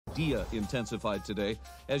Wadiya intensified today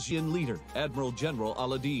as Yin leader, Admiral General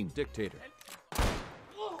Aladeen, dictator.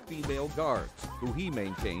 Female guards, who he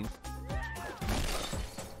maintained.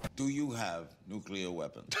 Do you have nuclear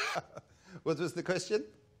weapons? What was the question?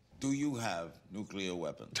 Do you have nuclear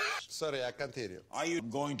weapons? Sorry, I can't hear you. Are you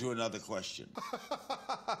going to another question?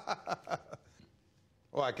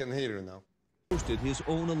 Oh, I can hear you now. Hosted his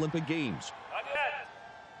own Olympic Games,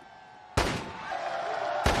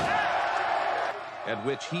 at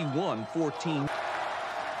which he won 14.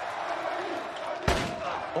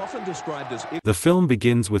 Often described as... The film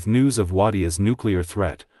begins with news of Wadiya's nuclear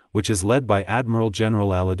threat, which is led by Admiral General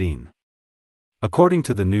Aladeen. According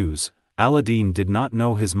to the news, Aladeen did not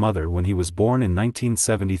know his mother when he was born in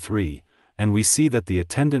 1973, and we see that the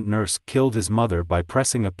attendant nurse killed his mother by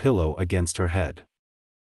pressing a pillow against her head.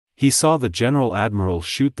 He saw the General Admiral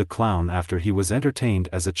shoot the clown after he was entertained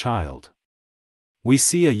as a child. We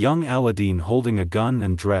see a young Aladeen holding a gun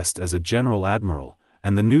and dressed as a General Admiral,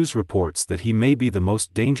 and the news reports that he may be the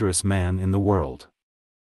most dangerous man in the world.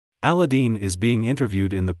 Aladeen is being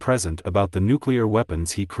interviewed in the present about the nuclear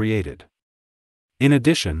weapons he created. In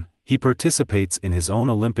addition, he participates in his own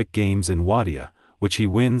Olympic Games in Wadiya, which he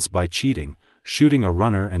wins by cheating, shooting a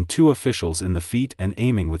runner and 2 officials in the feet and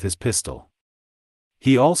aiming with his pistol.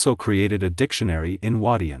 He also created a dictionary in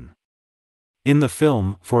Wadiyan. In the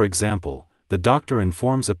film, for example, the doctor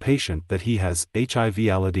informs a patient that he has HIV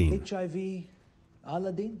Aladeen. HIV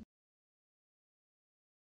Aladeen?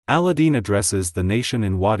 Aladeen addresses the nation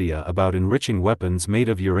in Wadiya about enriching weapons made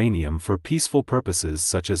of uranium for peaceful purposes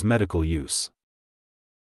such as medical use.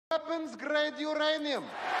 Weapons-grade uranium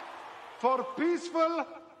for peaceful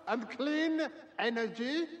and clean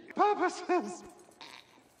energy purposes.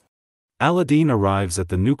 Aladeen arrives at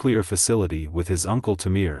the nuclear facility with his uncle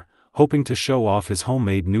Tamir, hoping to show off his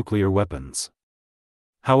homemade nuclear weapons.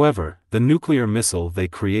 However, the nuclear missile they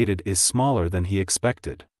created is smaller than he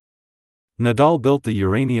expected. Nadal built the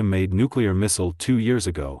uranium-made nuclear missile 2 years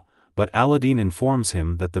ago, but Aladeen informs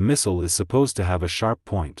him that the missile is supposed to have a sharp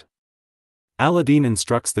point. Aladeen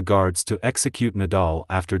instructs the guards to execute Nadal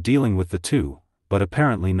after dealing with the two, but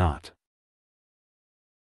apparently not.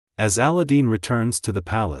 As Aladeen returns to the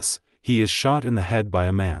palace, he is shot in the head by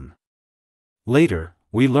a man. Later,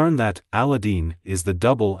 we learn that Aladeen is the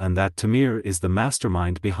double and that Tamir is the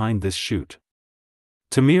mastermind behind this shoot.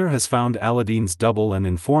 Tamir has found Aladeen's double and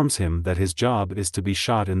informs him that his job is to be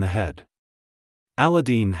shot in the head.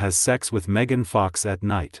 Aladeen has sex with Megan Fox at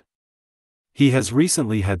night. He has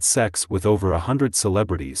recently had sex with over 100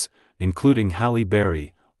 celebrities, including Halle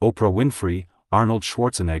Berry, Oprah Winfrey, Arnold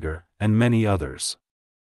Schwarzenegger, and many others.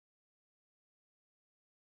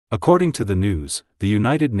 According to the news, the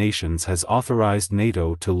United Nations has authorized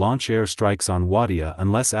NATO to launch airstrikes on Wadiya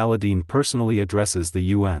unless Aladeen personally addresses the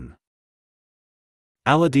UN.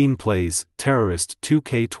 Aladeen plays Terrorist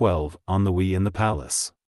 2K12 on the Wii in the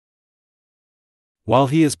palace. While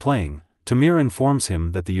he is playing, Tamir informs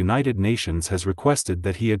him that the United Nations has requested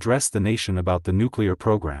that he address the nation about the nuclear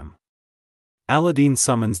program. Aladeen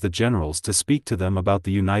summons the generals to speak to them about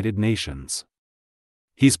the United Nations.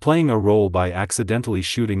 He's playing a role by accidentally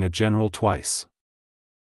shooting a general twice.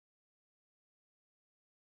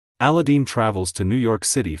 Aladeen travels to New York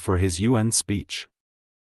City for his UN speech.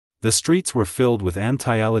 The streets were filled with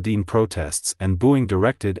anti-Aladeen protests and booing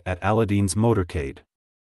directed at Aladeen's motorcade.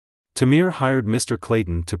 Tamir hired Mr.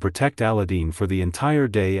 Clayton to protect Aladeen for the entire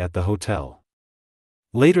day at the hotel.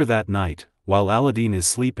 Later that night, while Aladeen is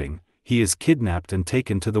sleeping, he is kidnapped and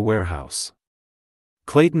taken to the warehouse.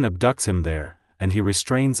 Clayton abducts him there, and he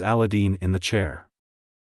restrains Aladeen in the chair.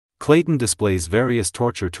 Clayton displays various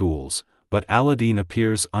torture tools, but Aladeen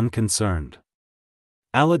appears unconcerned.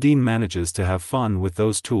 Aladeen manages to have fun with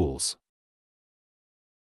those tools.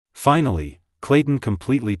 Finally, Clayton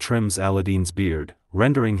completely trims Aladeen's beard,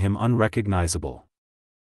 rendering him unrecognizable.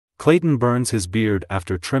 Clayton burns his beard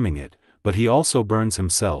after trimming it, but he also burns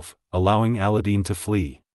himself, allowing Aladeen to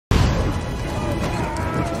flee. Be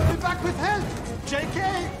back with help,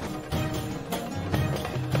 JK!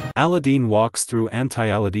 Aladeen walks through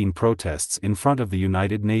anti-Aladeen protests in front of the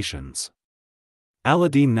United Nations.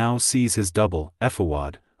 Aladeen now sees his double,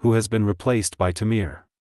 Efawad, who has been replaced by Tamir.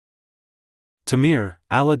 Tamir,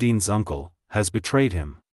 Aladeen's uncle, has betrayed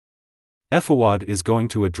him. Efawad is going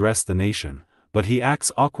to address the nation, but he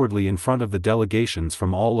acts awkwardly in front of the delegations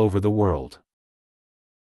from all over the world.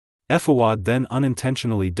 Efawad then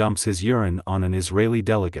unintentionally dumps his urine on an Israeli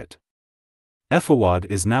delegate. Efawad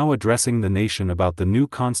is now addressing the nation about the new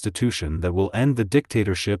constitution that will end the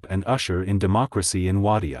dictatorship and usher in democracy in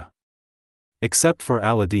Wadiya. Except for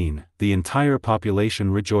Aladeen, the entire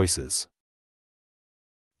population rejoices.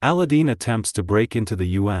 Aladeen attempts to break into the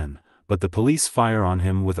UN, but the police fire on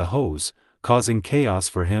him with a hose, causing chaos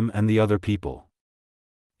for him and the other people.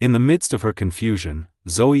 In the midst of her confusion,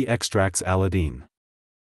 Zoe extracts Aladeen.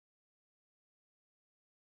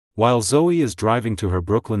 While Zoe is driving to her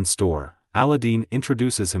Brooklyn store, Aladeen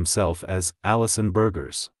introduces himself as Allison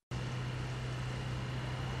Burgers.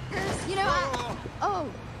 You know, oh,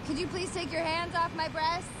 could you please take your hands off my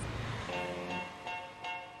breasts?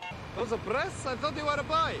 Those are breasts? I thought they were a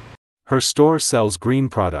buy. Her store sells green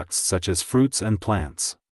products such as fruits and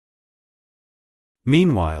plants.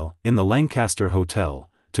 Meanwhile, in the Lancaster Hotel,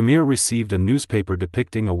 Tamir received a newspaper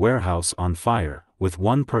depicting a warehouse on fire, with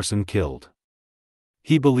one person killed.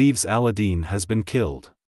 He believes Aladeen has been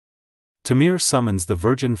killed. Tamir summons the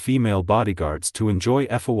virgin female bodyguards to enjoy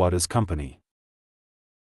Efawada's company.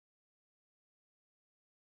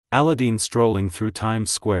 Aladeen strolling through Times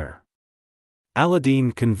Square.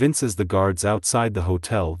 Aladeen convinces the guards outside the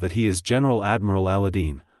hotel that he is General Admiral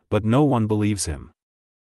Aladeen, but no one believes him.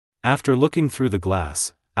 After looking through the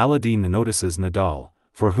glass, Aladeen notices Nadal,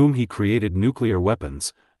 for whom he created nuclear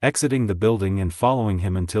weapons, exiting the building and following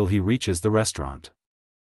him until he reaches the restaurant.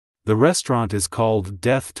 The restaurant is called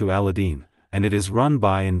Death to Aladeen, and it is run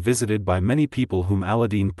by and visited by many people whom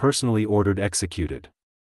Aladeen personally ordered executed.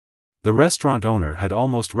 The restaurant owner had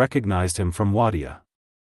almost recognized him from Wadiya.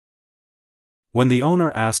 When the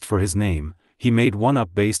owner asked for his name, he made one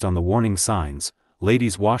up based on the warning signs: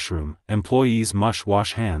 ladies' washroom, employees must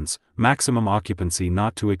wash hands, maximum occupancy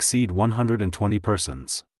not to exceed 120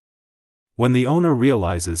 persons. When the owner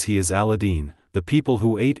realizes he is Aladeen, the people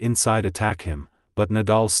who ate inside attack him, but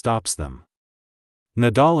Nadal stops them.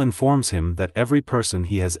 Nadal informs him that every person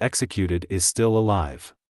he has executed is still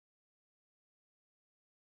alive.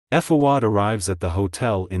 Efawad arrives at the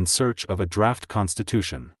hotel in search of a draft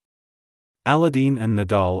constitution. Aladeen and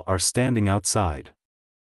Nadal are standing outside.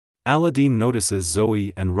 Aladeen notices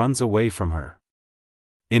Zoe and runs away from her.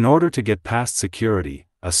 In order to get past security,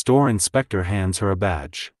 a store inspector hands her a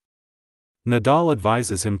badge. Nadal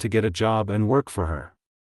advises him to get a job and work for her.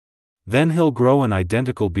 Then he'll grow an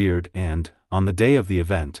identical beard and, on the day of the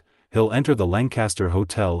event, he'll enter the Lancaster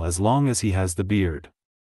Hotel as long as he has the beard.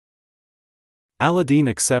 Aladeen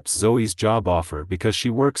accepts Zoe's job offer because she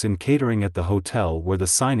works in catering at the hotel where the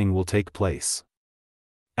signing will take place.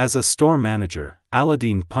 As a store manager,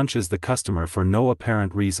 Aladeen punches the customer for no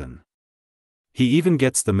apparent reason. He even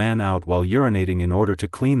gets the man out while urinating in order to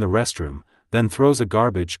clean the restroom, then throws a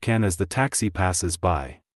garbage can as the taxi passes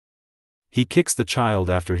by. He kicks the child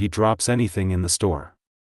after he drops anything in the store.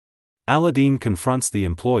 Aladeen confronts the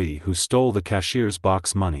employee who stole the cashier's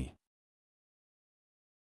box money.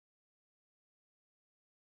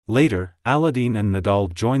 Later, Aladeen and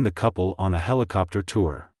Nadal join the couple on a helicopter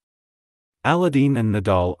tour. Aladeen and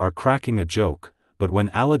Nadal are cracking a joke, but when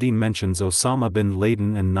Aladeen mentions Osama bin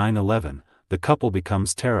Laden and 9/11, the couple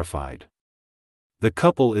becomes terrified. The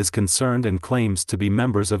couple is concerned and claims to be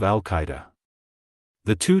members of Al-Qaeda.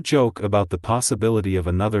 The two joke about the possibility of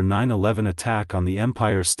another 9/11 attack on the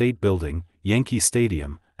Empire State Building, Yankee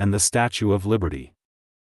Stadium, and the Statue of Liberty.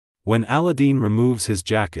 When Aladeen removes his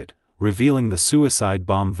jacket, revealing the suicide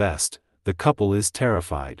bomb vest, the couple is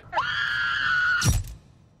terrified.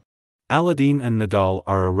 Aladeen and Nadal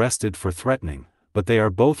are arrested for threatening, but they are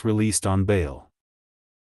both released on bail.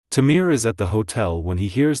 Tamir is at the hotel when he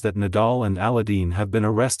hears that Nadal and Aladeen have been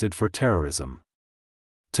arrested for terrorism.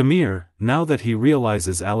 Tamir, now that he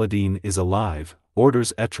realizes Aladeen is alive,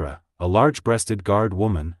 orders Etra, a large-breasted guard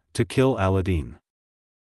woman, to kill Aladeen.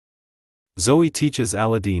 Zoe teaches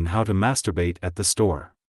Aladeen how to masturbate at the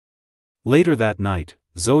store. Later that night,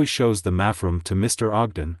 Zoe shows the mafroom to Mr.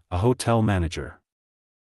 Ogden, a hotel manager.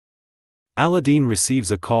 Aladeen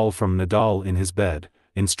receives a call from Nadal in his bed,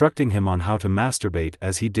 instructing him on how to masturbate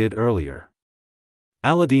as he did earlier.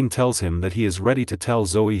 Aladeen tells him that he is ready to tell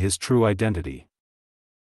Zoe his true identity.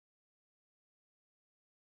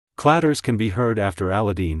 Clatters can be heard after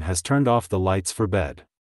Aladeen has turned off the lights for bed.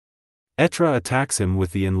 Etra attacks him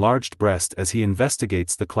with the enlarged breast as he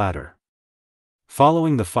investigates the clatter.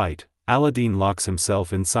 Following the fight, Aladeen locks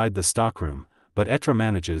himself inside the stockroom, but Etra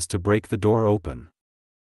manages to break the door open.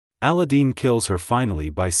 Aladeen kills her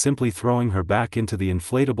finally by simply throwing her back into the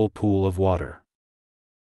inflatable pool of water.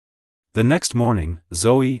 The next morning,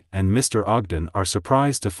 Zoe and Mr. Ogden are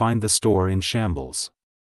surprised to find the store in shambles.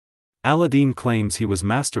 Aladeen claims he was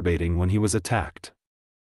masturbating when he was attacked.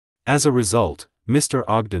 As a result, Mr.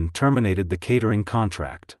 Ogden terminated the catering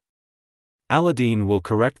contract. Aladeen will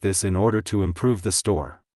correct this in order to improve the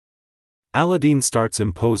store. Aladeen starts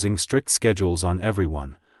imposing strict schedules on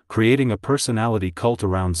everyone, creating a personality cult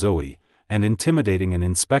around Zoe, and intimidating an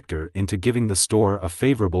inspector into giving the store a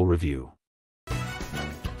favorable review.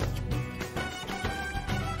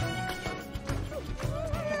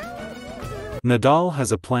 Nadal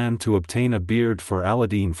has a plan to obtain a beard for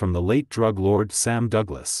Aladeen from the late drug lord Sam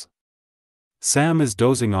Douglas. Sam is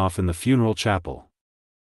dozing off in the funeral chapel.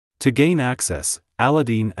 To gain access,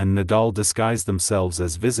 Aladeen and Nadal disguise themselves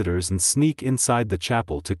as visitors and sneak inside the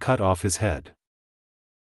chapel to cut off his head.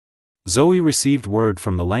 Zoe received word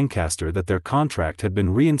from the Lancaster that their contract had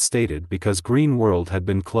been reinstated because Green World had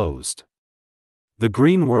been closed. The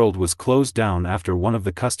Green World was closed down after one of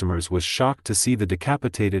the customers was shocked to see the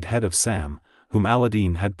decapitated head of Sam, whom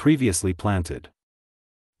Aladeen had previously planted.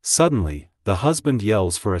 Suddenly, the husband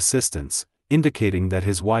yells for assistance, indicating that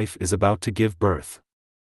his wife is about to give birth.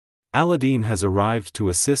 Aladeen has arrived to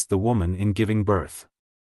assist the woman in giving birth.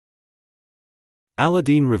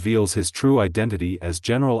 Aladeen reveals his true identity as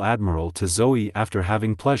General Admiral to Zoe after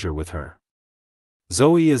having pleasure with her.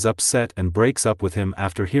 Zoe is upset and breaks up with him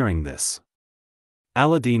after hearing this.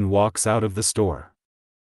 Aladeen walks out of the store.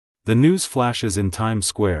 The news flashes in Times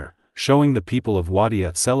Square, showing the people of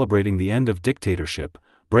Wadiya celebrating the end of dictatorship,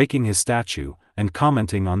 breaking his statue, and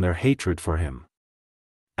commenting on their hatred for him.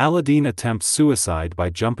 Aladeen attempts suicide by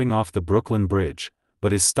jumping off the Brooklyn Bridge,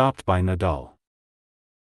 but is stopped by Nadal.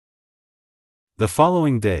 The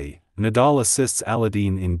following day, Nadal assists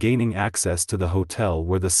Aladeen in gaining access to the hotel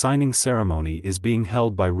where the signing ceremony is being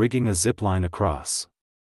held by rigging a zipline across.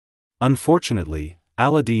 Unfortunately,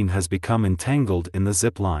 Aladeen has become entangled in the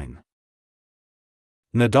zipline.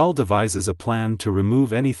 Nadal devises a plan to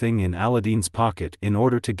remove anything in Aladeen's pocket in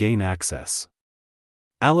order to gain access.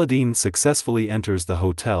 Aladeen successfully enters the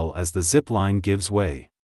hotel as the zipline gives way.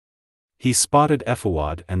 He spotted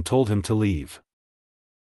Efawad and told him to leave.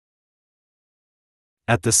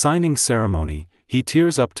 At the signing ceremony, he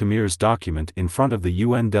tears up Tamir's document in front of the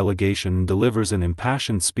UN delegation and delivers an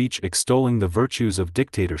impassioned speech extolling the virtues of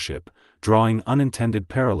dictatorship, drawing unintended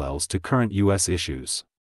parallels to current US issues.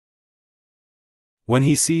 When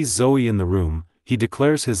he sees Zoe in the room, he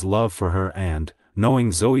declares his love for her and,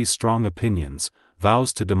 knowing Zoe's strong opinions,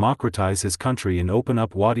 vows to democratize his country and open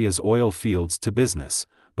up Wadiya's oil fields to business,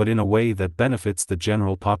 but in a way that benefits the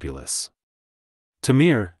general populace.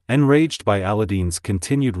 Tamir, enraged by Aladeen's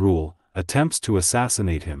continued rule, attempts to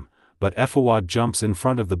assassinate him, but Efawad jumps in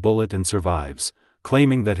front of the bullet and survives,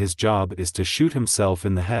 claiming that his job is to shoot himself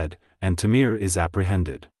in the head, and Tamir is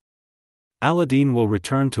apprehended. Aladeen will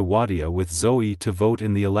return to Wadiya with Zoe to vote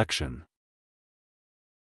in the election.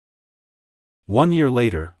 1 year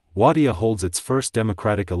later, Wadiya holds its first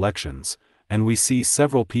democratic elections, and we see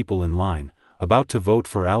several people in line, about to vote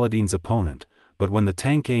for Aladeen's opponent, but when the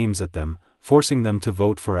tank aims at them, forcing them to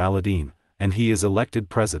vote for Aladeen, and he is elected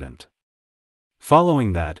president.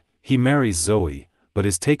 Following that, he marries Zoe, but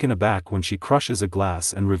is taken aback when she crushes a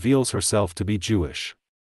glass and reveals herself to be Jewish.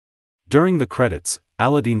 During the credits,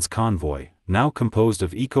 Aladeen's convoy, now composed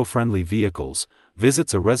of eco-friendly vehicles,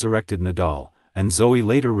 visits a resurrected Nadal, and Zoe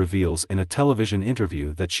later reveals in a television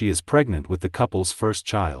interview that she is pregnant with the couple's first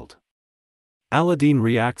child. Aladeen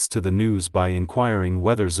reacts to the news by inquiring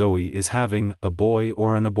whether Zoe is having a boy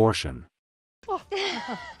or an abortion.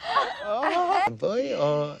 A boy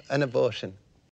or an abortion?